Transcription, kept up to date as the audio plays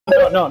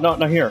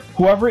No, here.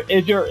 Whoever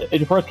is your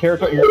first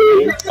character in your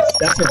team,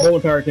 that's the whole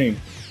entire team.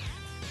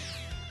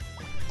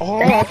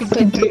 Oh, I can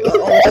take three.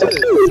 Oh,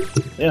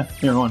 yeah,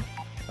 here, hold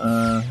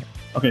on.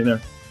 Okay,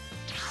 there.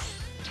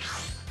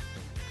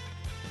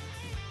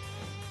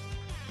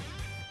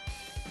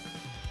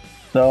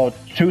 So,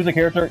 choose a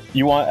character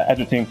you want as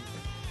your team.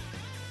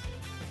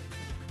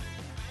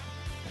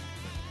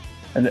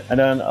 And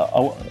then,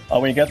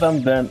 when you get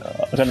them, then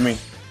send to me.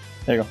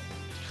 There you go.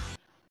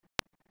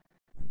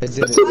 I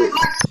did it.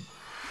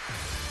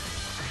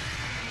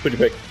 What'd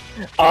you pick?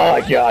 Oh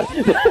my god!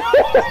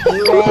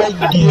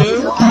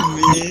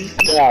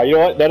 Yeah, you know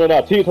what? No.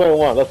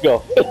 T21, let's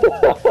go.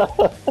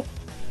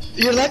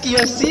 You're lucky you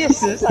have C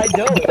assist, I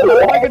don't. How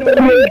am I gonna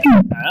win?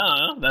 I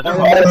don't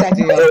know,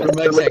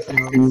 that's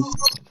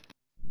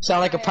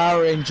Sound like a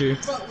Power Ranger.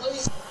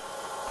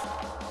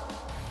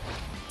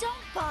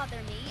 Don't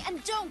bother me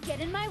and don't get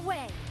in my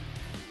way.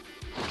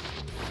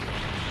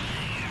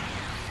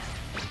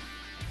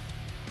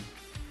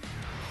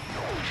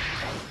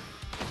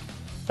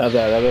 How's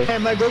that? Hey,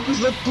 my Gokus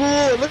look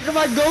cool! Look at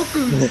my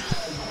Goku!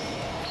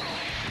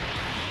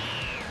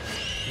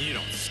 You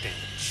don't stand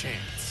a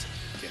chance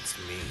against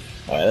me.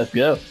 Alright, let's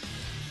go.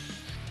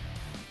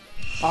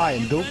 I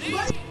am Goku.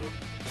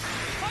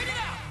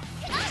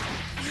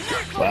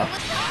 Wow.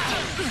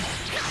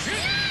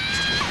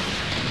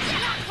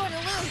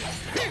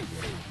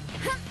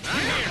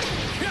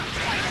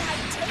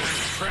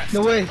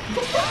 No way!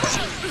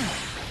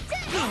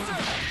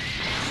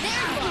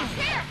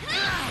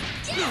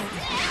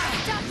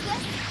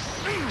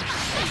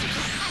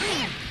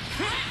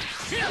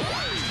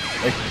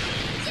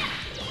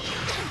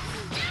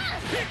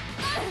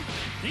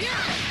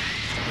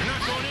 You're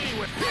not going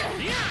anywhere.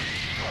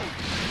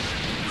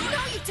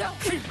 No, you don't.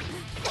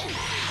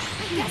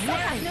 Guess I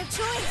have no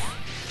choice.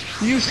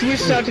 You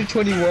switched out to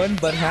 21,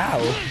 but how?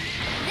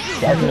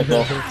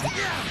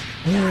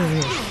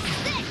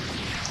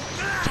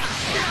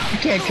 You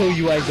can't kill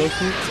UI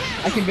Goku.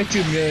 I can bet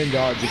you $1 million you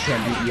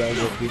can't beat UI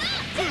Goku.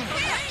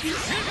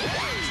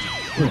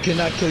 You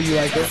cannot kill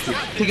UI Goku.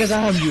 Because I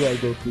am UI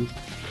Goku.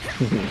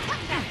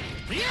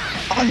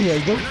 I'm UI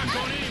Goku.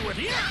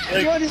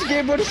 Yo, this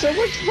game mode is so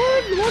much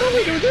fun! Why don't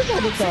we do this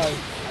all the time?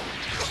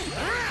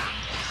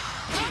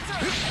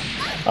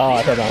 Oh,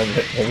 I thought that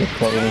was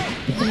funny.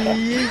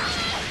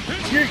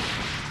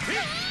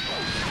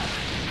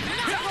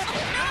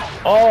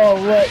 Oh,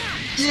 what?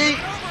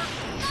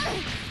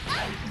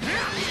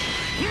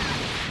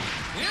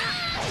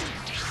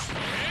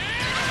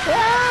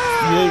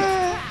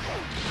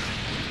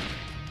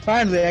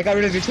 Finally, I got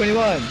rid of your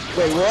 21.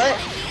 Wait, what?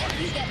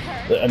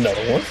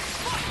 Another one?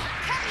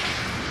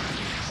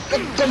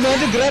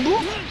 Commander Grabu?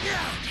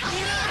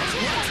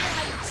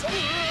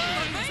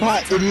 Ah,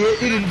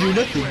 idiot, you didn't do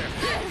nothing.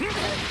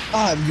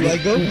 I'm UI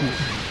Goku.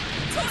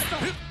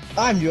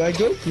 I'm UI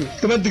Goku.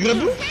 Commander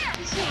Grabu?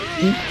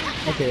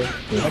 Okay, I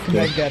can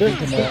make that thing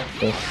tomorrow.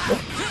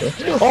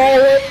 Oh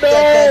no!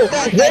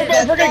 Where's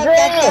my freaking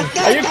ground?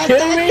 Are you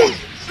kidding me?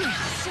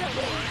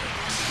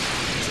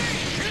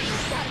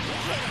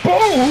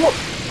 Boom!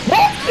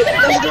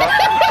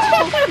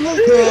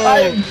 I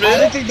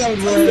didn't think that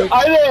would work. I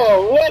know!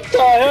 What the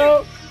hell?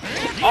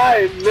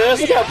 I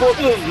missed! Look how close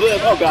this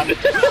is! Oh god!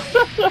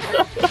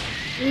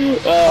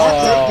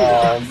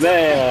 Oh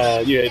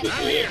man! You hate this.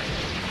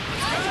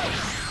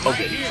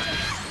 Okay.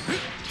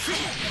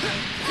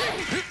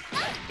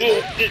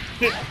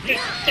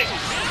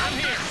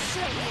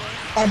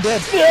 I'm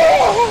dead.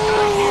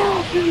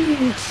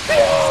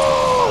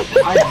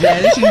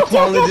 Again? Should you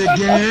call it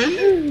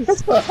again?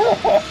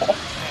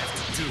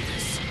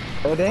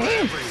 Oh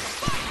damn!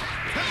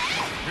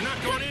 You're not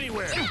going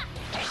anywhere.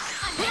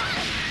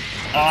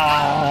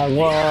 Ah,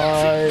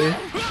 why?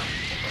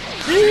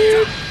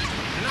 You're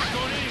not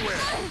going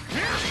anywhere.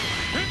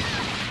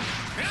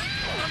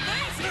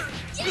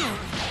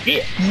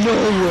 No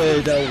way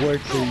that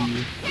worked for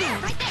you.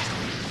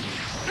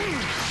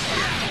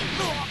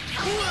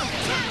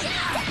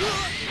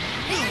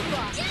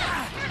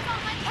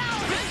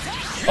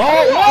 Oh,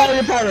 all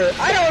your power!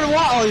 I don't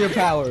want all your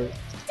power!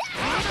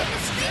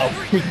 oh,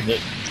 freaking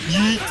it.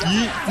 Yeet,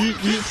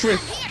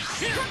 frick.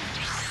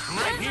 I'm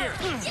right here.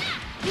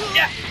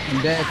 Yeah. I'm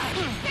dead.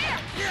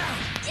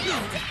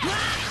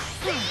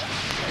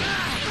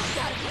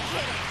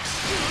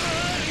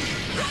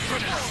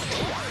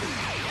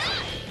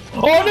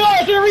 Oh no,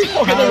 I didn't reach.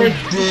 Okay, there we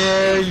How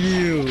dare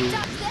you!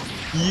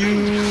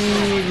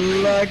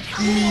 You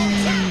lucky!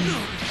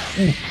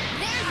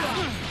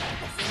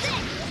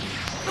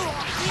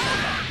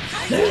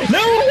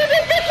 No!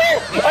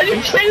 Are you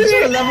kidding This me?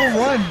 is level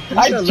 1! I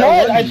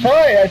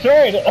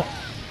tried!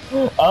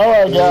 Oh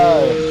my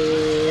god!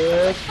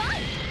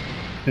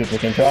 Super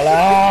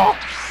controller!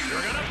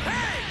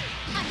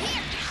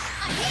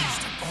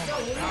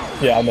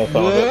 Yeah, I know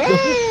some of it.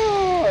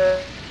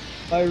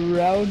 My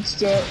round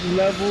start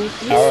level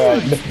 3!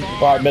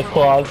 Alright, Miss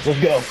Claus, let's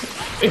go!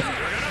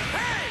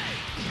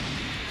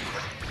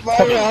 My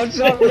round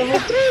start level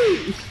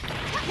 3!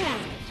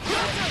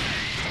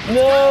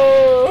 No!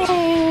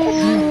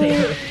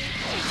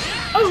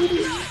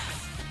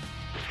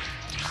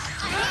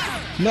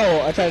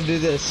 No, I tried to do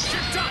this.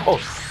 Oh.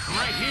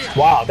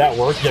 Wow, that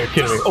worked. You're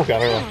kidding me. Oh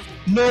god, hold on.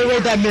 No way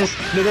that missed.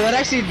 No, that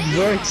actually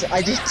works.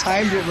 I just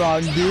timed it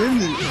wrong,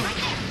 dude.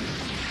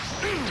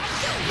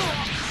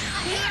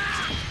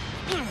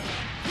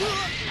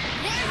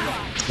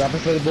 Drop it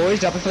for the boys,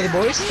 drop it for the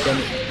boys. Damn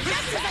it.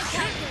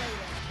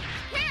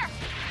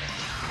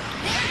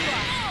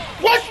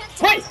 What?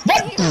 Wait,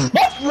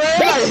 what? Where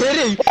am I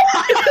hitting?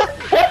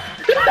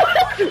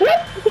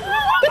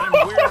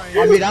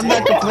 I mean, I'm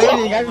not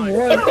complaining, I won.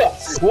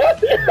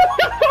 What?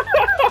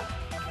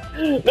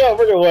 No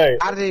freaking way.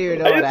 I didn't even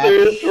know Are you that.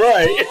 serious?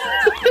 Right.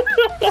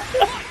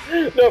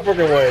 No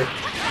freaking way.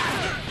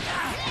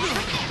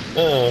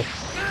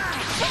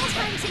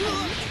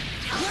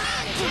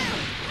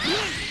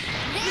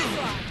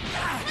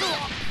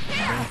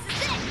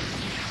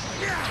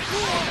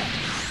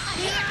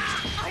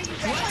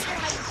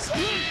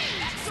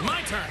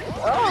 My turn.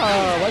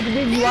 Oh, why'd you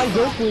bring UI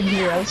Goku in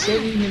here? I was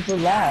saving him for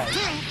last.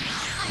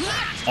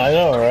 I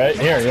know, right?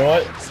 Here, you know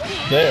what?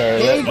 There.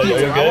 Thank Are you.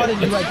 you I okay? wanted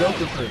UI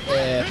Goku for I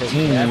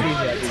appreciate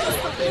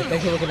it.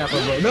 Thanks for looking out for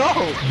bro.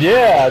 No!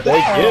 Yeah,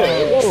 thank you.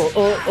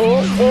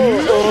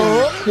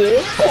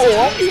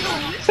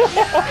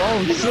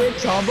 Oh shit,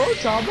 Chombo?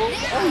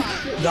 Oh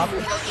shit. Drop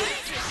it.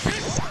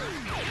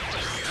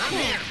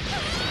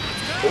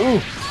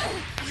 Ooh.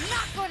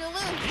 Not going to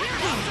lose.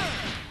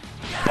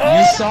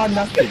 You saw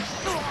nothing.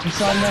 You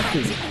saw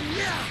nothing.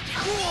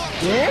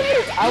 Yeah,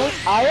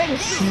 I had a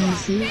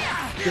CC.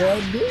 Yeah,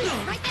 dude.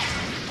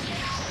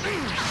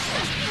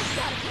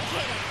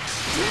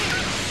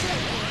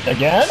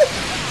 Again?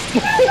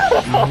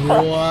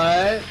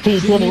 What? Team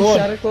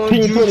 21.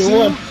 Team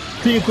 21.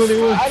 Team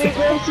 21. I didn't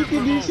know she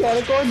could do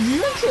Shadow Clone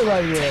Jutsu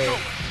like that.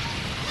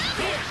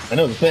 I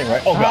know the thing,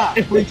 right? Oh god.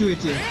 Wait to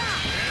it,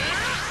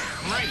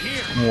 Right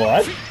here.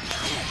 What?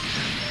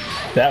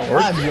 That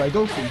worked? I'm UI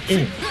Goku.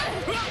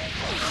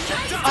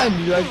 I'm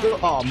UI Goku.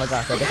 Oh my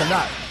gosh, I guess I'm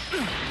not.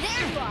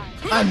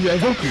 I'm UI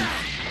Goku.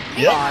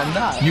 Yep. I'm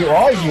not. You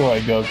are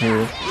UI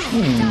Goku.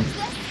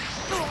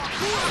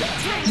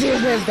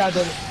 This man's got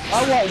them. I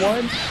want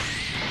one.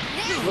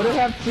 What do I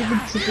have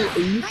freaking triple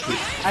E?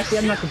 Actually,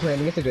 I'm not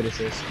complaining. It's a good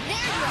assist.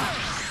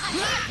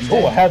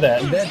 Oh, I had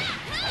that. And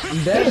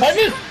then, I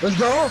missed. let's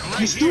go.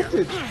 You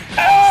stupid.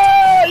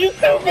 Ah, you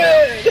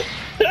stupid!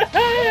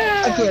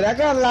 Okay, not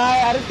gonna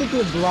lie. I didn't think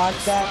you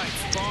blocked that.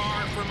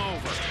 Far from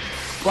over.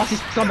 Watch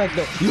this comeback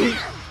though.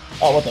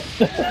 Oh, what the?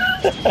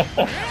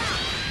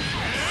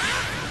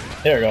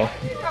 There we go.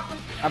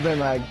 I've been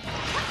like,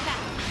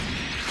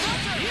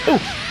 Ooh,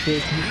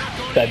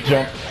 that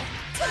jump.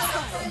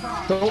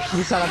 don't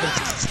we saw that. I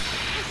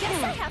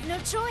guess I have no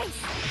choice.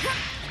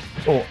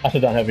 Oh, I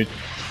sit down heavy.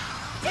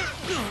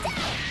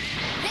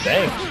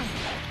 Dang.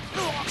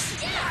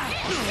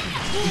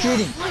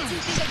 Shooting.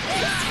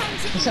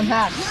 For some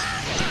hacks.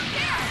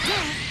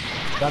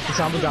 Drop the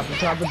combo, drop the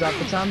combo, drop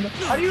the combo.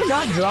 How do you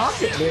not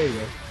drop it? There you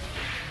go.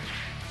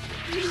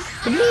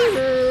 Come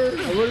here.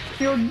 I want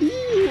your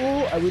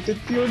deal. I want your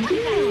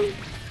deal.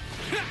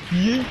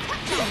 Yeah.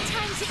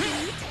 Time to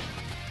eat.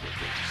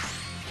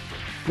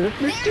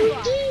 Let me do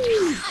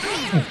deal.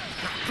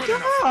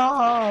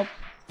 Stop.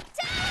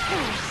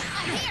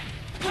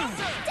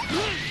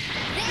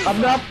 I'm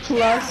not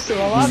plus, so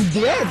I'm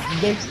dead.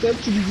 Next step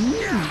to the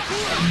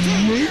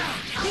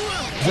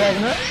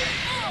Dragon.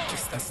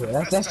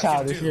 That's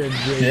childish here.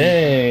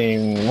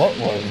 Dang, what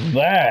was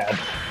that?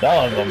 That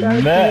was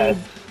a mess.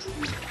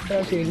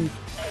 Okay.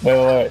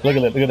 Wait. Look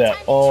at that.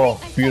 Oh,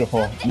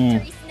 beautiful.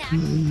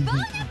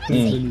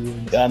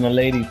 Got my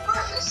lady.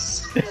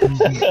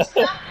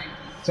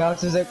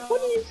 Childish is like,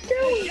 what are you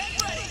doing?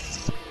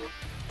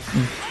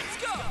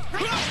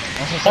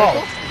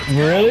 Oh,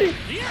 really?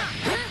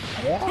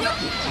 Yeah,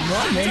 no,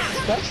 man,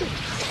 special.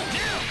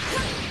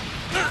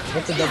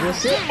 What's the double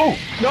assist? Oh,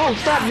 No,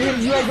 stop! You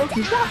are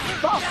Goku! Stop!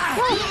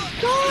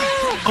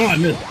 oh, I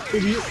missed.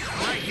 Idiot!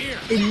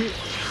 Idiot!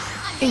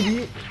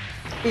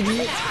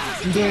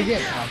 You do it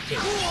again. Oh, shit.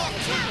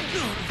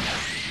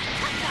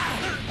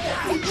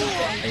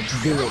 Don't you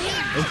do it!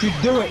 Don't you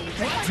do it!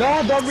 No,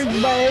 don't bring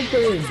my anchor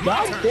in!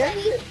 God damn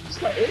it! It's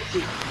my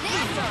anchor!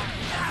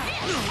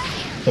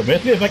 So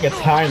basically, if I can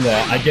time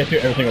that, I get to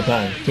every single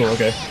time. Cool,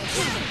 okay.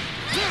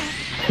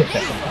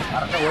 I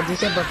don't know what you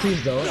said, but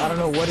please don't. I don't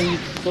know what he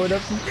going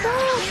up to.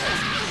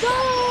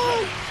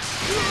 Stop!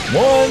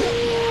 1,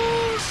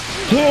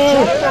 2.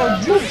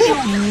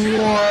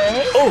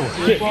 What? Oh,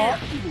 shit.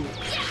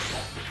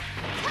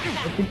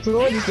 The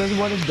controller just doesn't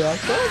want to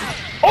dash up.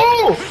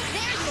 Oh!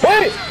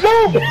 Wait,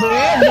 no!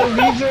 Man, the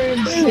leads are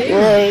insane.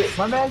 Right.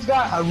 My man's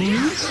got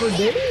Haru's for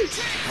days.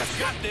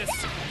 Got this.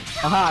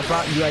 Aha, I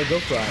brought you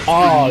Goku out.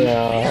 Oh,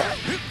 no.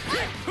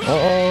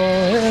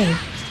 Oh,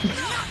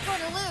 Not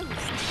going to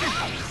lose.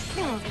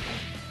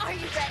 Are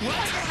you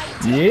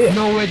ready? yeah.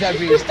 No way that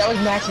reached. That was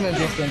maximum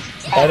distance.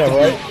 I know,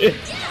 right?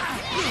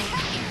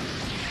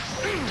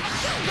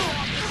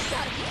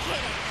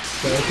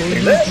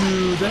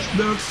 That's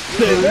not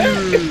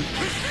fair.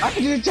 I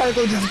can do the China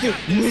Jutsu too.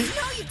 No,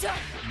 you don't.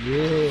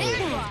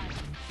 Yeah.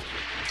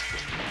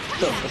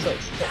 What's up?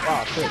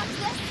 Wow, shit.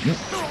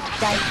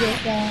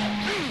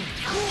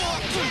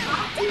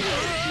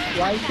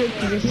 Why could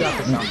you just drop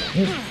it down?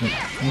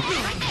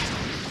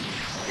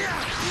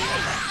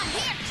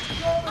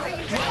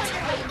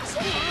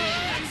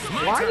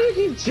 Why do you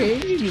keep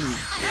changing me?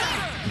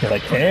 Because I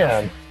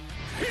can.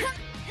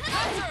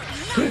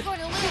 You're going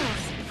to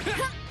lose.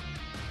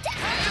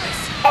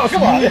 Oh,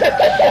 come on! Get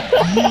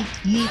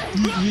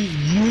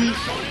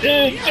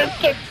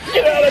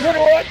out of here!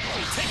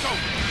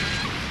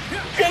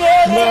 Get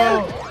out of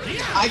here!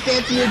 I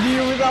can't see a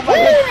deal without my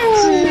hit.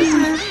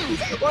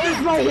 Where's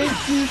my hit?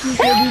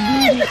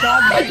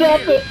 I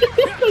dropped it!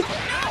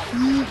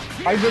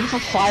 Are you ready for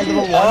 5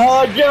 level 1s?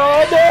 Oh,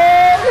 God!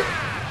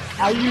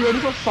 No! Are you ready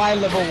for 5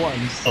 level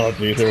 1s? Oh,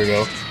 geez, here we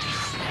go.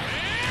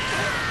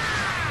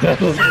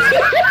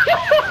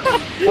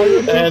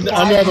 And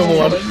another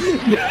one.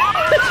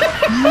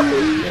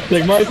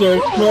 Take my turn,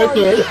 my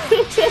turn.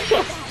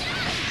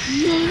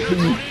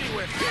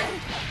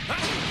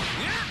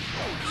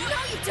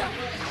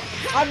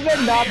 I'm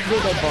not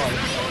good at ball.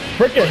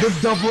 Frickin'! The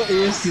double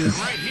aces.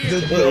 The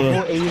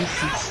double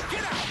aces.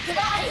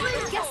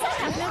 Guess I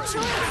have no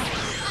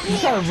choice. You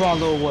got a raw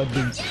little one,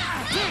 dude.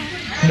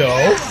 No.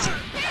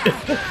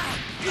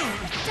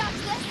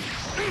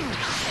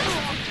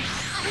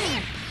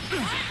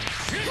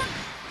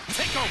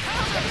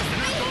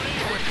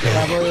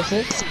 Double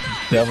aces?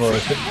 Devil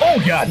is it. Oh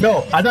God,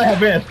 no! I thought I had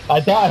band.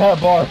 I thought I had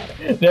a bar.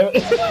 Damn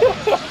it.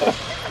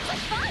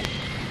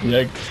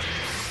 Yikes.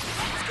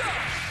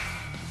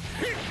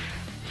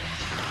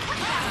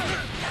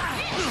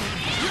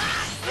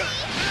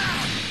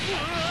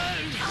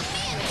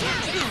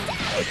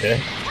 Okay.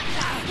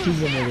 Please,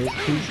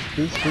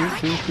 please.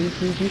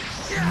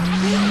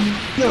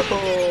 No!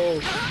 Oh,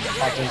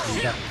 thank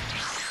you.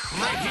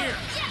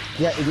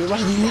 Yeah, if it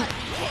wasn't me,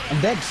 I'm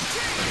dead.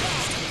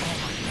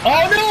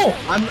 Oh no!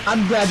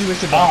 I'm glad you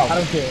missed the bar. I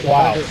don't care.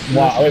 Wow.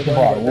 Wow. Where's the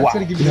bar? That's Wow.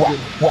 gonna give you the win.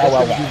 Wow. That's Wow.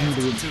 gonna give you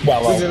the win.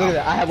 Wow. Wow. Look at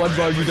that. I have one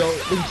bar, you don't.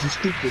 Look at you,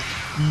 stupid.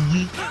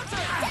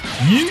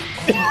 You.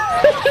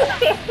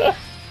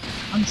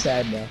 I'm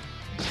sad now.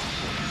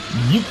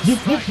 You.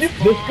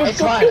 It's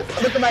fine.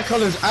 Look at my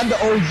colors. I'm the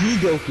OG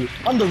Goku.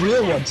 I'm the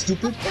real one,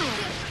 stupid.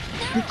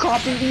 You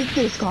copy, eat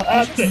this, copy.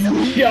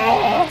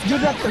 Yeah. You're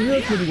not the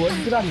real kid one.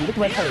 Get out of here. Look at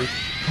my colors.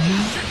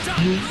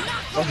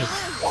 Okay.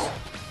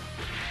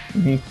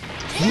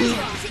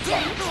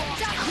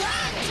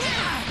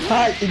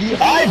 Hi, idiot.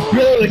 I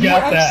barely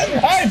got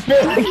that. I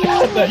barely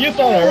got that. You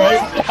thought it,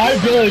 right? I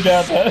barely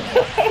got that.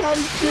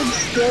 I'm still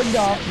stand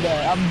off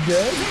there. I'm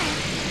dead.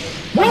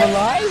 I'm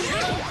alive.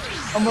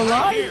 I'm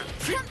alive.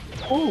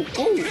 Ooh.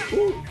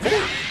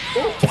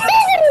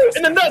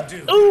 In the nuts.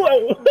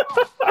 Ooh.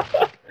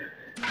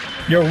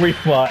 You're weak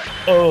spot.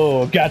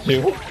 Oh, got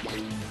you.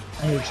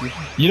 I hate you.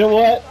 You know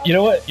what?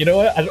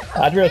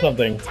 I realized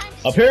something.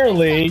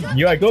 Apparently,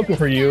 UI Goku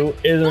for you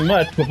isn't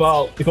much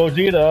without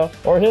Gogeta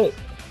or hit.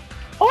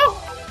 Oh!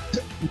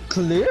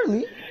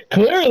 Clearly.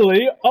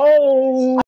 Clearly. Oh!